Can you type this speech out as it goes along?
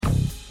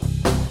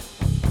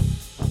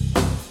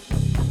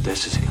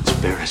This is a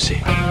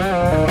conspiracy.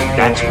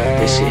 That's what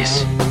this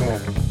is.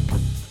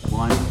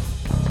 One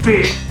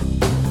big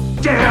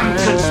damn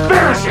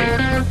conspiracy!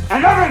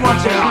 And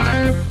everyone's in on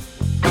it!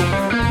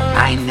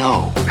 I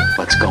know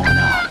what's going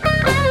on.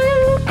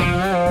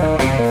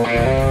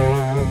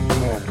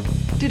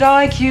 Did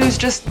IQs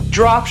just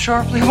drop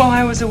sharply while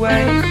I was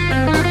away?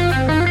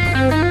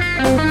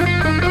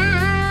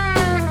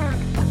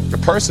 The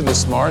person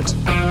is smart.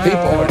 People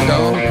are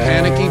dumb,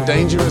 panicky,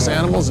 dangerous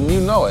animals, and you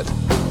know it.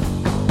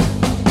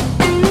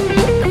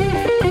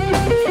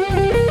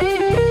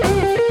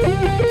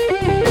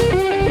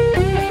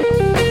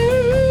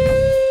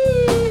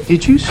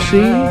 Did you see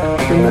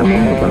the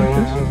memo about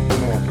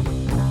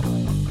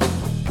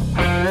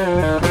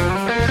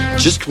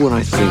this? Just when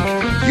I think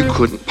you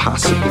couldn't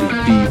possibly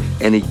be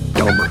any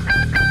dumber,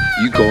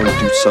 you go and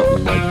do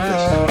something like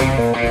this.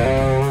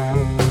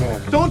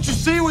 Don't you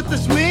see what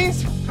this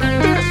means?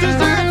 This is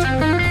it!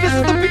 This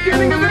is the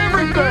beginning of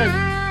everything!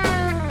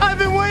 I've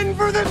been waiting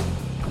for this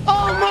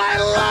all my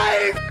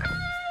life!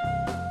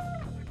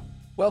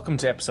 Welcome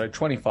to episode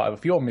 25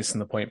 of your Missing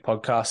the Point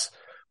podcast,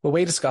 where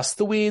we discuss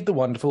the weird, the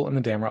wonderful, and the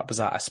damn right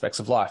bizarre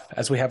aspects of life,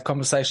 as we have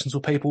conversations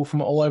with people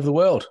from all over the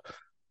world.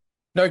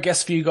 No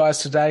guest for you guys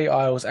today.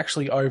 I was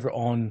actually over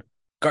on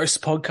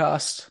Ghost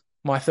Podcast,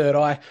 My Third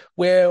Eye,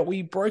 where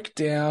we broke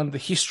down the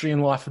history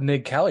and life of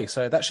Ned Kelly.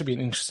 So that should be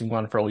an interesting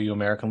one for all you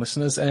American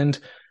listeners, and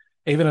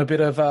even a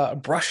bit of a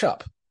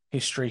brush-up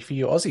history for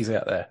you Aussies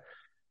out there.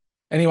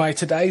 Anyway,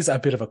 today's a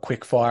bit of a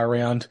quick fire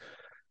round.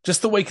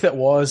 Just the week that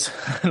was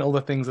and all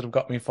the things that have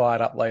got me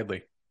fired up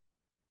lately.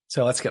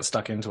 So let's get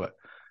stuck into it.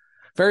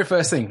 Very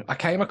first thing, I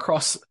came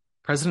across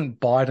President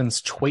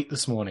Biden's tweet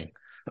this morning,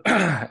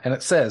 and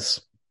it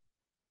says,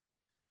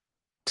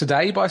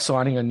 "Today, by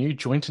signing a new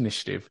joint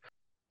initiative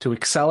to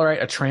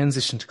accelerate a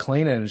transition to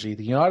clean energy,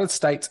 the United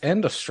States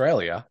and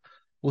Australia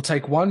will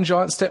take one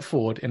giant step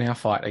forward in our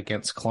fight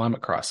against climate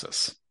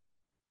crisis."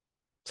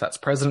 So that's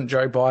President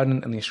Joe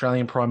Biden and the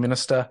Australian Prime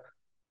Minister,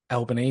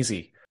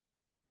 Albanese.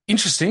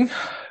 Interesting.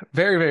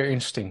 Very, very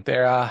interesting.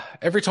 There are,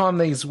 every time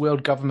these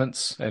world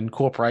governments and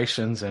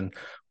corporations and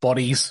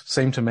bodies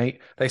seem to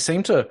meet, they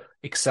seem to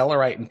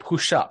accelerate and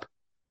push up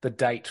the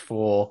date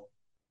for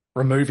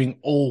removing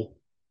all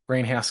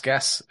greenhouse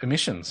gas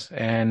emissions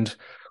and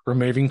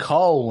removing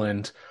coal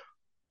and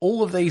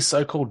all of these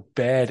so-called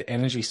bad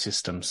energy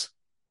systems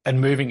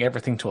and moving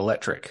everything to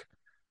electric.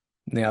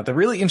 Now, the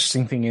really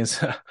interesting thing is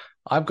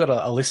I've got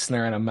a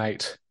listener and a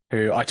mate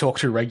who I talk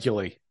to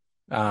regularly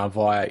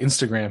via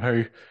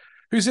Instagram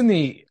who's in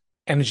the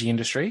energy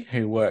industry,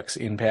 who works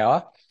in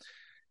power,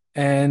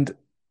 and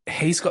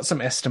he's got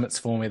some estimates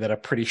for me that are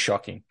pretty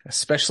shocking,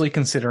 especially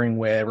considering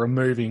we're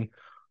removing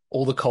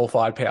all the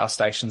coal-fired power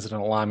stations at an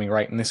alarming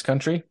rate in this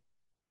country.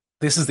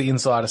 This is the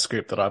insider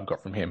scoop that I've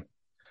got from him.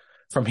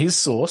 From his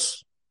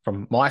source,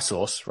 from my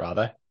source,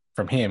 rather,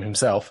 from him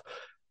himself,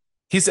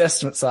 his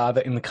estimates are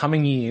that in the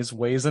coming years,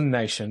 we as a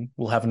nation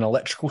will have an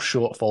electrical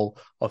shortfall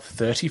of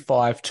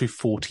 35 to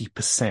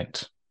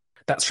 40%.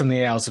 That's from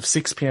the hours of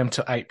 6 p.m.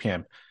 to 8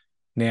 p.m.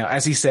 Now,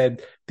 as he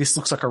said, this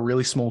looks like a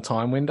really small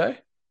time window,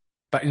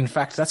 but in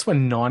fact, that's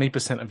when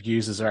 90% of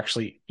users are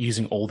actually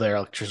using all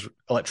their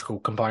electrical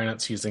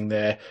components, using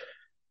their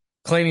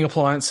cleaning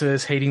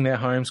appliances, heating their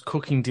homes,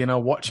 cooking dinner,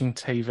 watching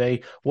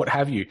TV, what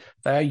have you.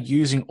 They are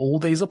using all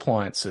these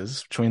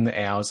appliances between the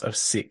hours of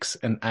 6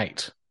 and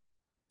 8.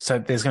 So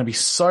there's going to be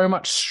so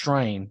much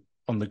strain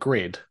on the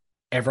grid,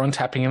 everyone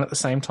tapping in at the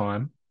same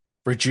time,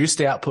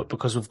 reduced output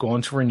because we've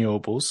gone to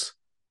renewables,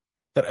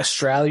 that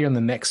Australia in the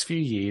next few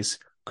years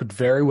could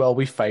very well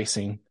be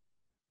facing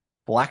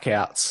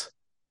blackouts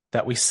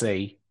that we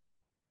see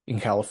in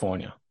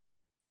California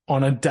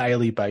on a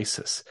daily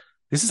basis.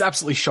 This is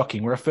absolutely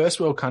shocking. We're a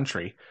first world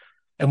country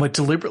and we're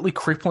deliberately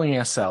crippling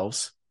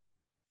ourselves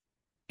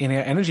in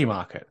our energy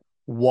market.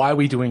 Why are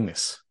we doing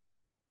this?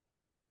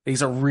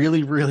 These are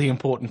really, really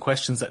important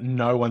questions that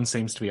no one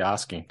seems to be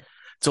asking.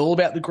 It's all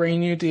about the Green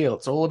New Deal.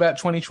 It's all about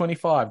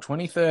 2025,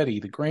 2030,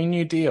 the Green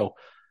New Deal.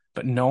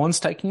 But no one's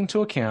taking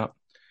into account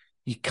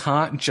you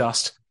can't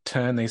just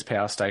turn these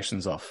power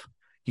stations off.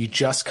 You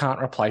just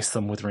can't replace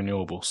them with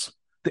renewables.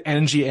 The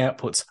energy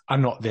outputs are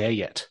not there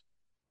yet.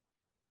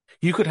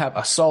 You could have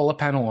a solar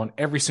panel on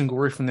every single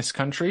roof in this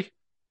country.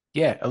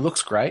 Yeah, it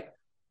looks great,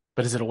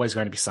 but is it always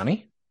going to be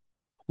sunny?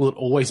 Will it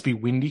always be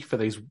windy for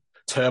these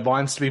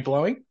turbines to be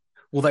blowing?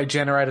 Will they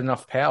generate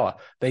enough power?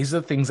 These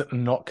are the things that are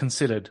not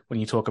considered when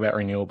you talk about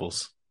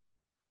renewables.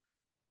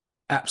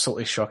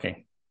 Absolutely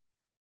shocking.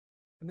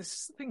 And this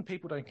is the thing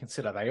people don't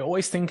consider. They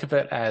always think of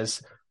it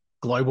as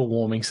global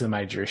warming is a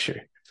major issue.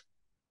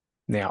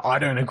 Now, I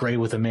don't agree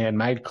with a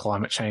man-made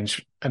climate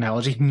change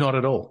analogy, not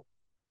at all.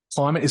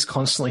 Climate is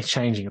constantly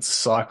changing. It's a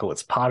cycle.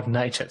 It's part of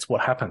nature. It's what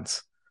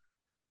happens.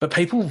 But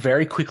people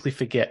very quickly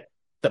forget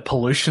that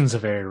pollution's a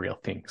very real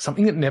thing,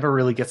 something that never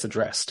really gets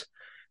addressed.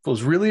 If it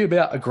was really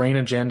about a green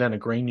agenda and a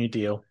Green New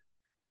Deal,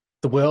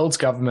 the world's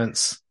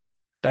governments,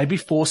 they'd be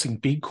forcing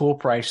big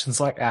corporations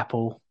like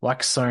Apple,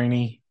 like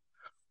Sony,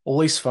 all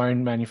these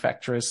phone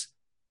manufacturers.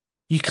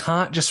 You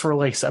can't just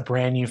release a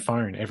brand new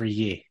phone every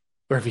year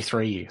or every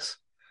 3 years.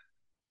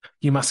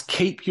 You must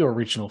keep your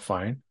original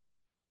phone,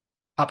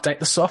 update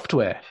the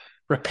software,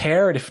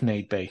 repair it if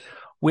need be.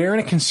 We're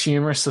in a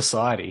consumerist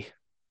society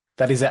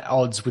that is at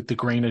odds with the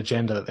green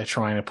agenda that they're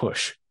trying to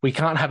push. We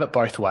can't have it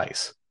both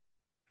ways.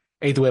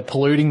 Either we're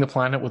polluting the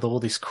planet with all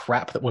this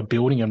crap that we're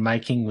building and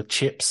making with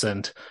chips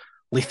and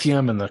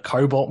lithium and the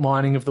cobalt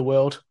mining of the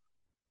world,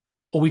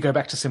 or we go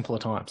back to simpler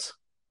times.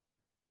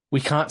 We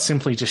can't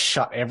simply just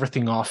shut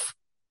everything off,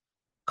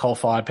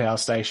 coal-fired power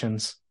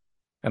stations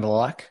and the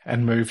like,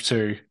 and move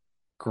to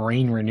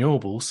green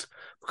renewables,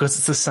 because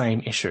it's the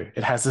same issue.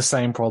 It has the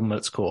same problem at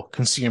its core,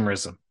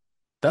 consumerism.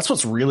 That's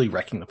what's really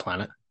wrecking the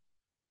planet.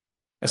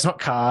 It's not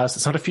cars,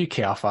 it's not a few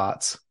cow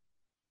farts.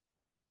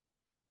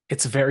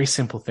 It's a very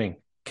simple thing.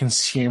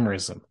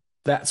 Consumerism.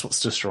 That's what's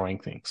destroying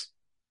things.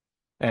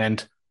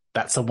 And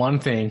that's the one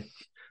thing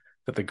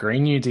that the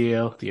Green New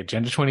Deal, the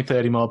Agenda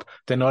 2030 mob,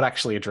 they're not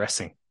actually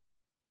addressing.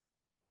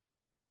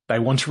 They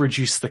want to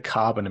reduce the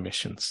carbon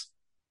emissions.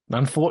 And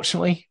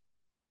unfortunately,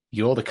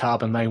 you're the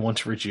carbon they want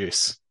to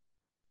reduce.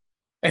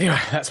 Anyway,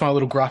 that's my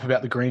little gripe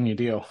about the Green New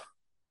Deal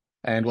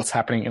and what's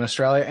happening in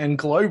Australia and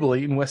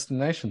globally in Western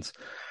nations.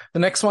 The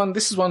next one,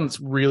 this is one that's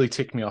really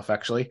ticked me off,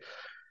 actually.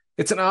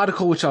 It's an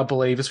article which I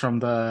believe is from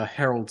the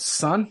Herald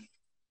Sun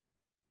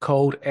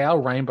called Our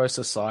Rainbow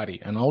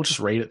Society, and I'll just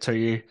read it to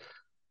you.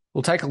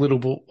 It'll take a little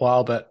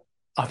while, but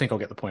I think I'll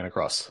get the point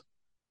across.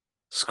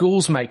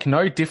 Schools make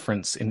no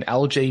difference in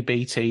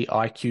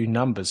LGBTIQ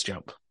numbers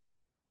jump.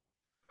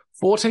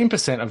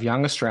 14% of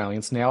young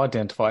Australians now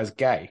identify as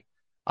gay,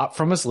 up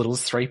from as little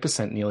as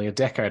 3% nearly a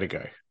decade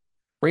ago.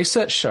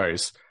 Research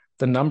shows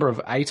the number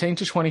of 18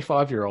 to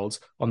 25-year-olds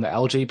on the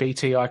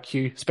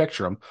LGBTIQ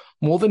spectrum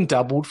more than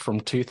doubled from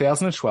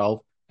 2012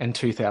 and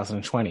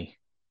 2020.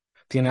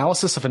 The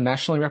analysis of a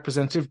nationally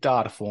representative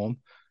data form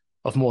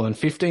of more than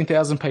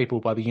 15,000 people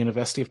by the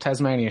University of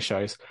Tasmania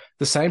shows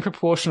the same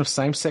proportion of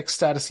same-sex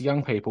status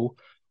young people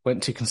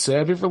went to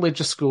conservative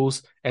religious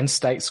schools and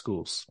state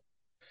schools.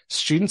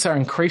 Students are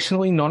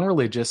increasingly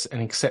non-religious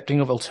and accepting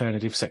of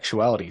alternative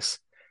sexualities,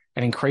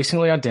 and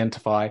increasingly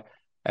identify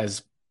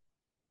as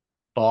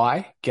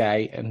bi,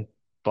 gay, and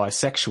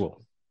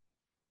bisexual.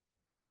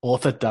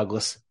 Author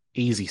Douglas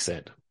Easy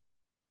said,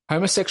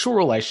 homosexual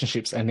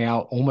relationships are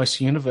now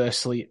almost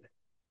universally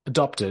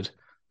adopted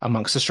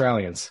amongst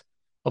Australians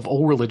of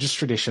all religious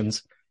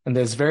traditions, and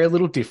there's very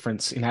little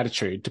difference in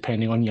attitude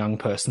depending on young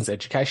person's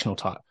educational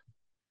type.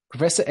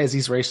 Professor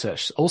Ezzy's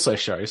research also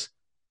shows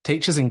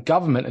teachers in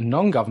government and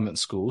non-government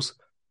schools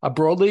are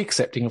broadly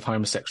accepting of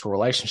homosexual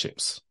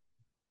relationships.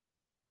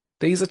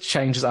 These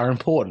changes are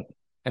important,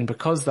 and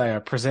because they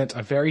present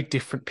a very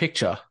different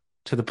picture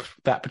to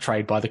that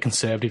portrayed by the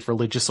conservative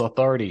religious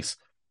authorities,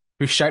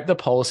 who shape the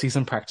policies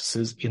and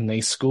practices in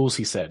these schools,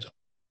 he said.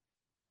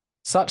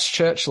 Such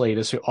church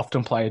leaders who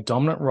often play a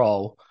dominant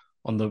role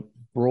on the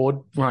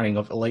broad running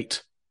of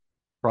elite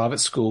private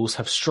schools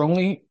have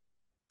strongly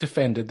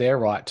defended their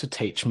right to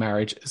teach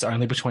marriage is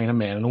only between a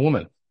man and a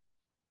woman.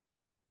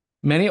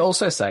 Many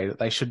also say that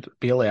they should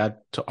be allowed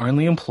to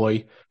only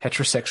employ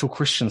heterosexual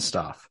Christian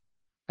staff.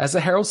 As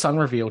the Herald Sun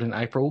revealed in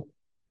April,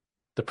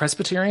 the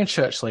Presbyterian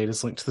church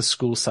leaders linked to the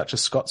schools such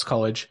as Scots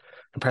College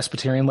and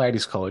Presbyterian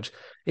Ladies College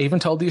even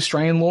told the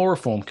Australian Law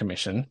Reform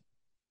Commission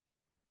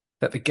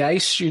that the gay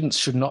students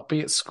should not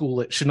be school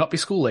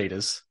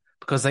leaders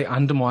because they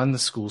undermine the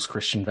school's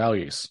Christian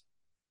values.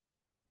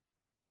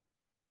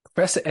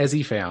 Professor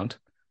Ezzy found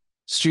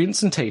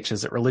students and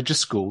teachers at religious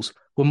schools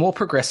were more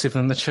progressive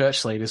than the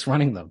church leaders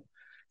running them.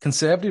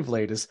 Conservative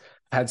leaders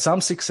have had some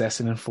success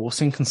in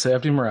enforcing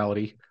conservative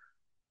morality.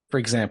 For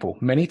example,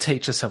 many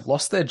teachers have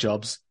lost their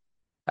jobs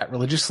at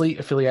religiously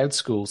affiliated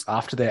schools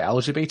after their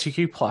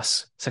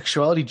LGBTQ+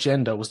 sexuality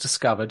gender was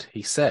discovered,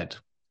 he said.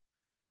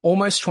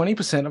 Almost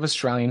 20% of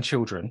Australian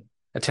children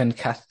attend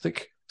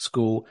Catholic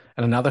school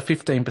and another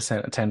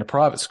 15% attend a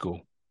private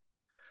school.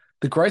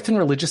 The growth in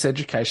religious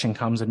education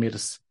comes amid a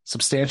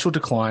substantial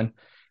decline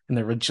in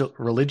the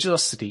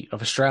religiosity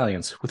of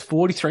Australians, with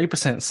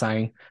 43%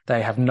 saying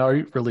they have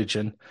no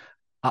religion,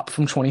 up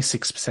from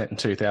 26% in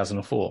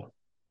 2004.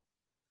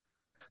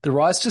 The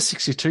rise to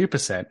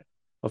 62%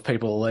 of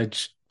people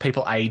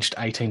aged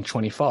 18 to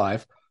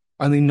 25,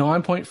 only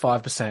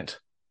 9.5%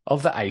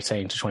 of the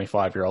 18 to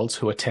 25-year-olds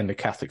who attend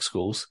Catholic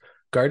schools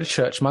go to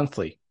church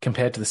monthly,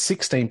 compared to the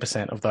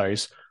 16% of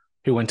those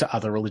who went to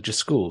other religious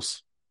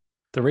schools.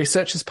 The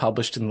research is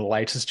published in the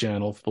latest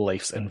Journal of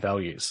Beliefs and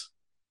Values.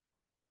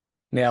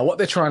 Now, what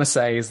they're trying to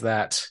say is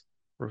that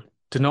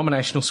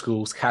denominational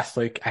schools,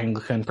 Catholic,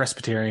 Anglican,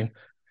 Presbyterian,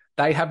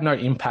 they have no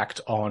impact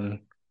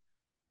on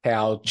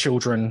how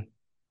children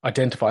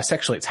identify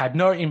sexually. It's had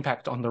no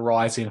impact on the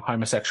rise in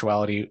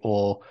homosexuality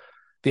or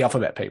the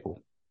alphabet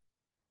people.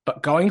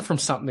 But going from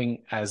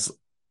something as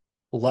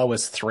low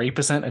as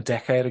 3% a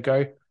decade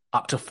ago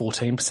up to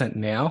 14%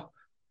 now,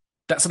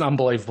 that's an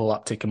unbelievable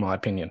uptick in my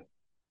opinion.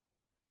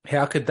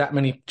 How could that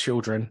many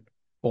children,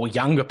 or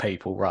younger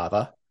people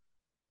rather,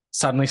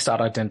 suddenly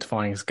start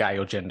identifying as gay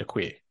or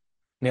genderqueer?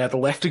 Now, the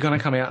left are going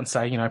to come out and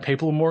say,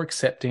 people are more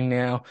accepting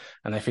now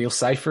and they feel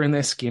safer in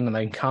their skin and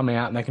they can come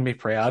out and they can be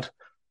proud.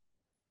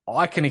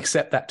 I can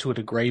accept that to a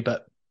degree,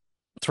 but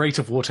 3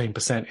 to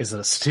 14% is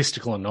a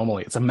statistical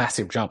anomaly. It's a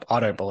massive jump. I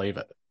don't believe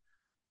it.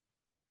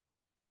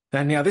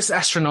 And now this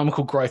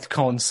astronomical growth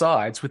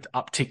coincides with the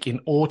uptick in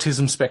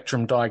autism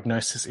spectrum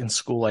diagnosis in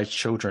school-aged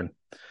children.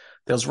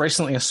 There was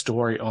recently a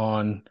story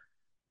on,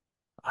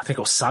 I think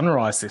it was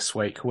Sunrise this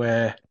week,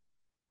 where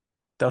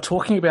they were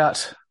talking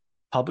about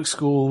public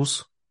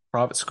schools,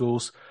 private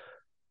schools.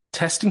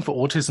 Testing for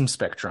autism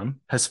spectrum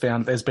has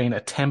found there's been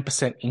a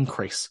 10%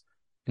 increase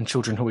in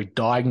children who are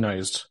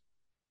diagnosed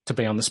to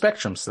be on the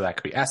spectrum. So that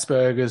could be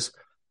Asperger's,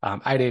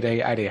 ADD,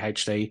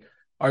 ADHD,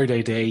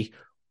 ODD,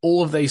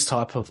 all of these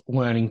type of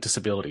learning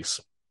disabilities.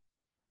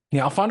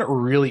 Now, I find it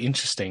really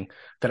interesting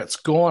that it's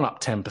gone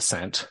up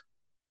 10%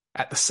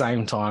 at the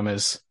same time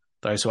as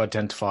those who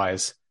identify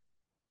as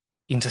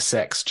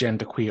intersex,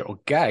 genderqueer, or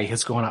gay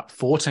has gone up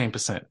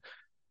 14%.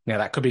 Now,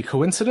 that could be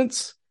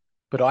coincidence,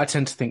 but I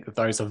tend to think that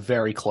those are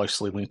very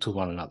closely linked to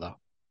one another.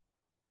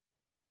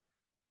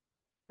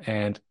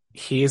 And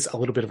here's a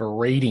little bit of a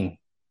reading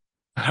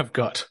I've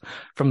got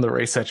from the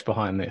research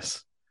behind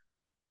this.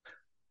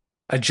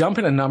 A jump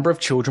in a number of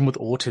children with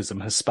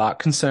autism has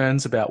sparked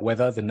concerns about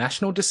whether the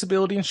National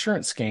Disability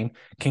Insurance Scheme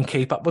can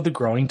keep up with the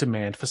growing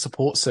demand for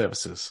support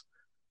services.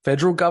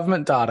 Federal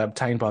government data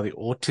obtained by the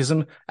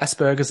Autism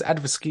Asperger's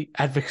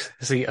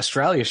Advocacy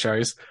Australia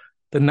shows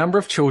the number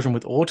of children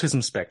with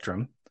autism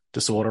spectrum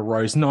disorder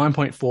rose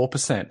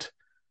 9.4%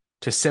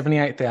 to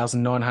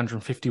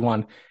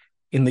 78,951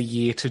 in the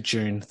year to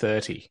June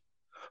 30.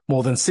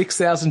 More than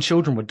 6,000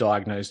 children were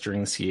diagnosed during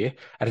this year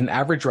at an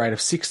average rate of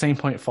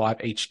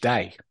 16.5 each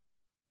day.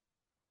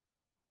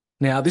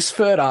 Now, this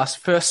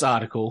first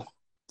article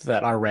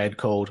that I read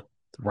called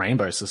The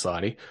Rainbow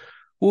Society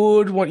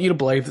would want you to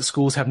believe that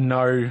schools have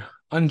no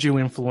undue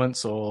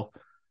influence or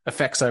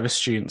effects over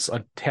students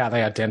on how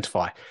they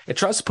identify. It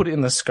tries to put it in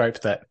the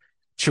scope that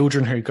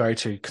children who go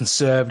to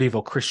conservative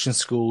or Christian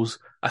schools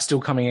are still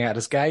coming out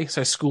as gay,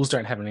 so schools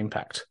don't have an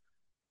impact.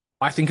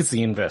 I think it's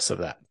the inverse of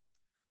that.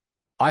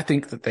 I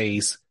think that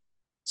these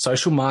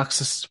social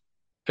Marxist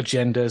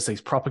agendas,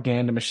 these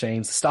propaganda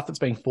machines, the stuff that's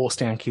being forced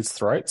down kids'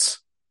 throats,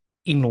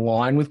 in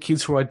line with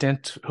kids who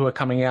are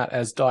coming out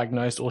as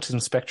diagnosed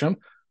autism spectrum,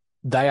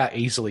 they are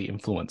easily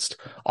influenced.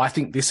 I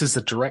think this is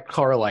a direct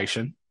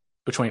correlation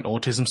between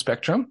autism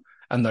spectrum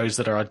and those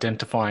that are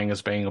identifying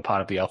as being a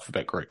part of the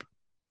alphabet group.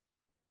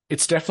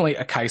 It's definitely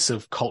a case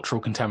of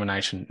cultural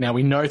contamination. Now,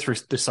 we know through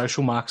the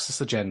social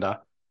Marxist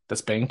agenda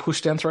that's being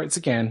pushed down throats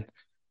again,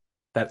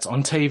 that's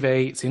on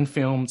TV, it's in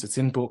films, it's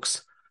in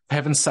books. For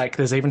heaven's sake,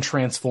 there's even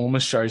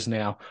Transformers shows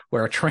now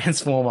where a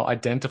Transformer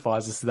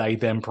identifies as they,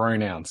 them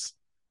pronouns.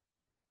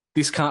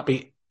 This can't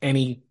be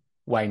any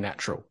way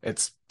natural.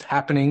 It's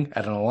happening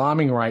at an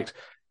alarming rate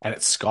and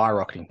it's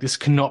skyrocketing. This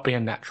cannot be a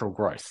natural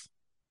growth.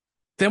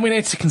 Then we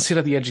need to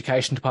consider the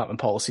education department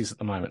policies at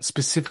the moment,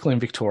 specifically in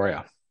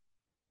Victoria,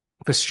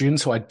 for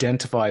students who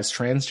identify as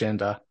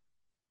transgender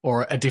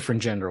or a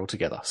different gender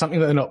altogether, something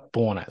that they're not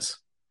born as.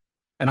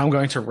 And I'm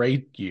going to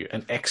read you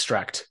an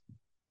extract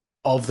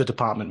of the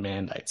department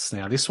mandates.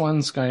 Now, this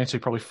one's going to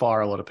probably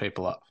fire a lot of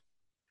people up.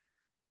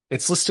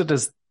 It's listed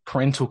as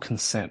parental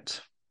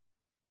consent.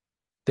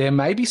 There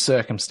may be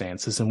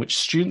circumstances in which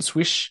students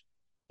wish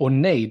or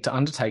need to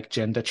undertake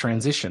gender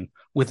transition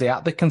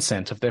without the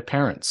consent of their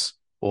parents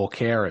or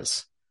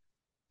carers,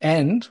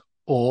 and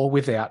or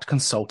without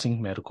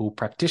consulting medical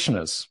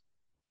practitioners.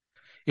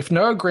 If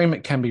no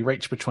agreement can be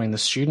reached between the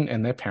student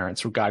and their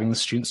parents regarding the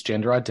student's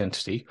gender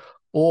identity,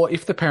 or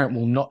if the parent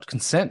will not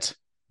consent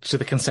to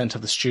the consent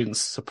of the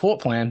student's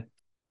support plan,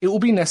 it will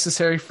be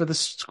necessary for the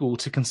school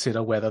to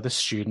consider whether the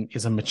student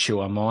is a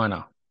mature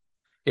minor.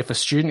 If a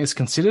student is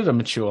considered a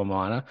mature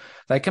minor,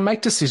 they can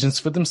make decisions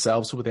for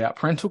themselves without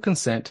parental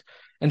consent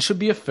and should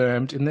be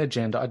affirmed in their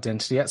gender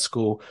identity at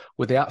school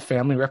without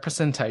family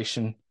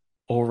representation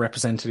or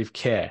representative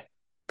care,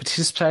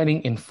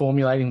 participating in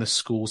formulating the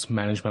school's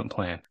management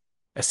plan.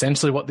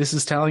 Essentially, what this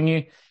is telling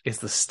you is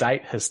the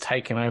state has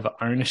taken over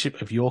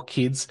ownership of your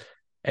kids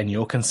and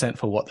your consent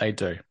for what they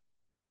do.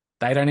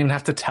 They don't even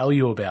have to tell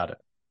you about it.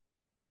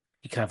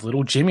 You can have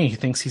little Jimmy who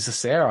thinks he's a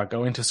Sarah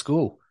go into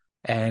school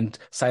and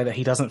say that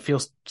he doesn't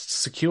feel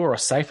secure or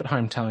safe at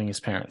home telling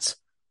his parents.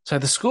 So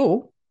the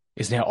school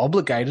is now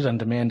obligated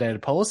under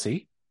mandated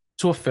policy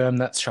to affirm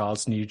that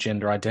child's new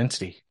gender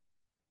identity.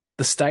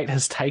 The state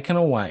has taken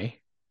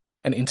away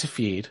and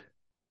interfered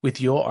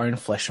with your own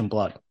flesh and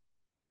blood.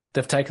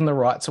 They've taken the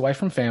rights away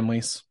from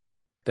families.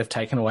 They've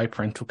taken away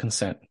parental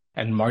consent.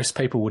 And most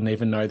people wouldn't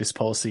even know this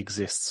policy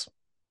exists.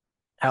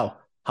 Hell,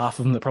 half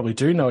of them that probably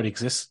do know it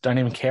exists don't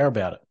even care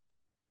about it.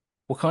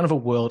 What kind of a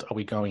world are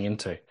we going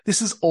into?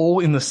 This is all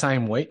in the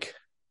same week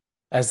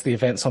as the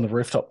events on the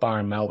rooftop bar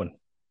in Melbourne.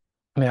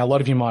 Now, a lot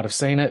of you might have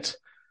seen it.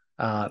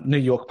 New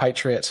York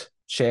Patriot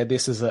shared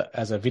this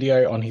as a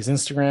video on his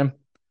Instagram.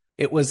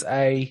 It was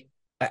a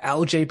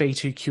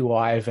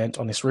LGBTQI event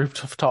on this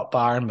rooftop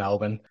bar in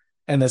Melbourne.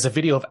 And there's a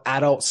video of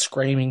adults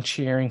screaming,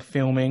 cheering,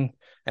 filming,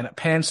 and it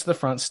pans to the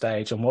front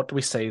stage. And what do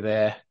we see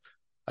there?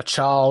 A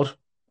child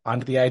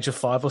under the age of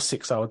 5 or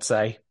 6, I would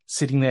say,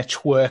 sitting there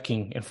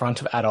twerking in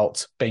front of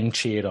adults being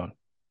cheered on.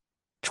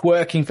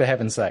 Twerking, for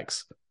heaven's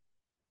sakes.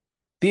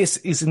 This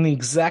is in the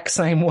exact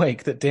same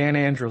week that Dan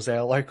Andrews,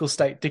 our local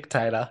state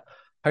dictator,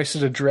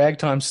 hosted a drag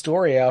time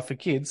story hour for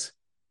kids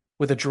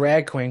with a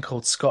drag queen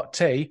called Scott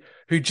T,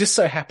 who just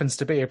so happens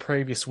to be a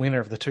previous winner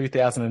of the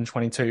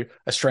 2022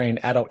 Australian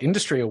Adult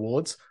Industry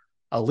Awards,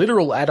 a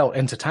literal adult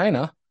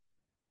entertainer,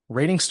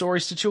 reading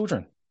stories to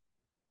children.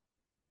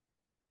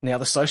 Now,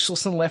 the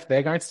socialists on the left,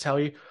 they're going to tell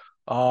you,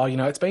 oh, you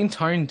know, it's been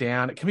toned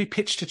down. It can be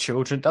pitched to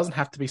children. It doesn't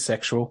have to be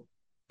sexual.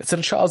 It's at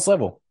a child's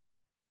level.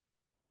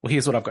 Well,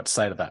 here's what I've got to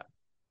say to that.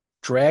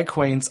 Drag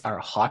queens are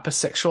a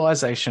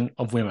hypersexualization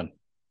of women.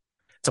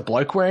 It's a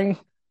bloke wearing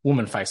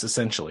woman face,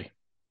 essentially.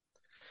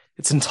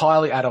 It's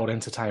entirely adult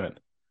entertainment.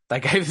 They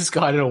gave this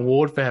guy an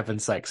award, for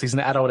heaven's sakes. He's an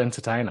adult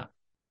entertainer.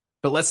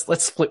 But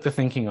let's flip the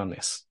thinking on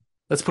this.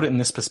 Let's put it in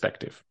this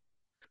perspective.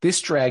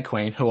 This drag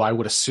queen, who I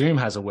would assume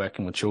has a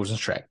working with children's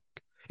track,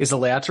 is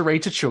allowed to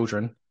read to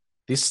children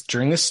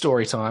during this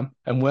story time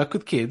and work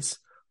with kids,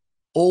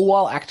 all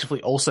while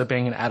actively also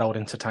being an adult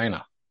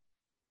entertainer.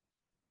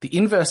 The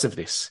inverse of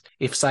this,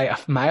 if, say, a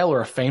male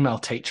or a female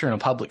teacher in a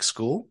public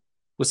school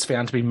was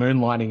found to be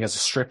moonlighting as a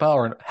stripper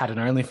or had an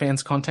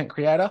OnlyFans content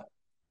creator,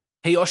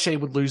 he or she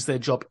would lose their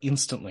job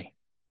instantly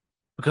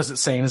because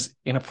it's seen as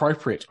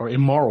inappropriate or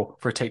immoral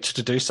for a teacher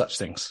to do such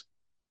things.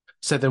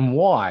 So then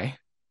why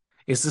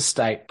is the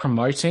state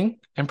promoting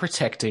and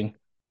protecting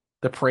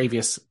the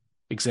previous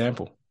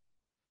example?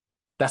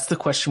 That's the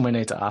question we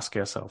need to ask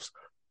ourselves.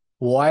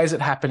 Why is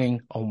it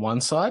happening on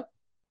one side,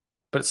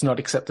 but it's not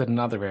accepted in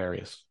other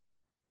areas?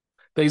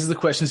 These are the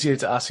questions you need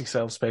to ask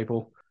yourselves,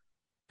 people.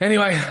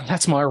 Anyway,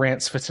 that's my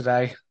rants for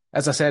today.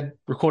 As I said,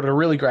 recorded a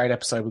really great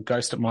episode with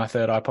Ghost at My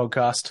Third Eye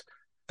podcast.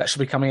 That should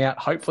be coming out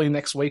hopefully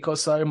next week or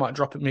so. Might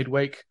drop it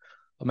midweek.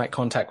 I'll make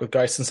contact with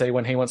Ghost and see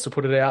when he wants to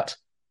put it out.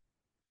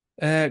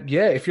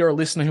 If you're a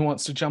listener who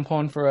wants to jump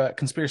on for a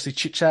conspiracy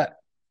chit-chat,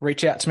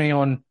 reach out to me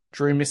on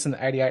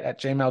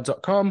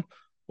drewmisson88@gmail.com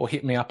or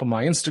hit me up on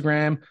my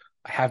Instagram.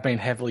 I have been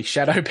heavily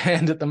shadow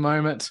banned at the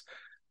moment,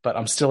 but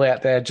I'm still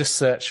out there. Just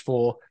search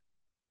for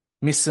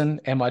Misson,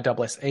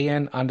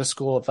 MISSEN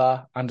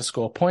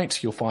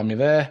 _the_point. You'll find me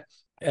there.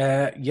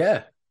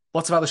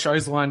 Lots of other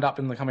shows lined up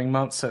in the coming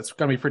months, so it's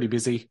going to be pretty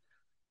busy.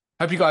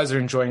 Hope you guys are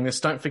enjoying this.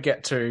 Don't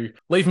forget to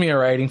leave me a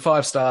rating,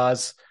 5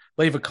 stars,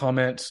 leave a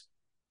comment,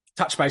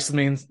 touch base with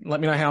me and let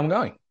me know how I'm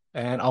going.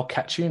 And I'll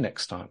catch you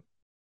next time.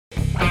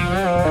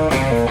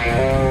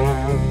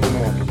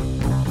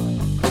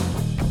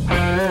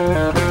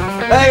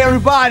 Hey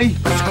everybody,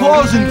 it's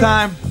closing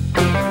time.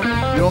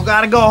 You don't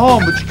gotta go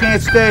home, but you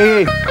can't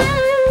stay here.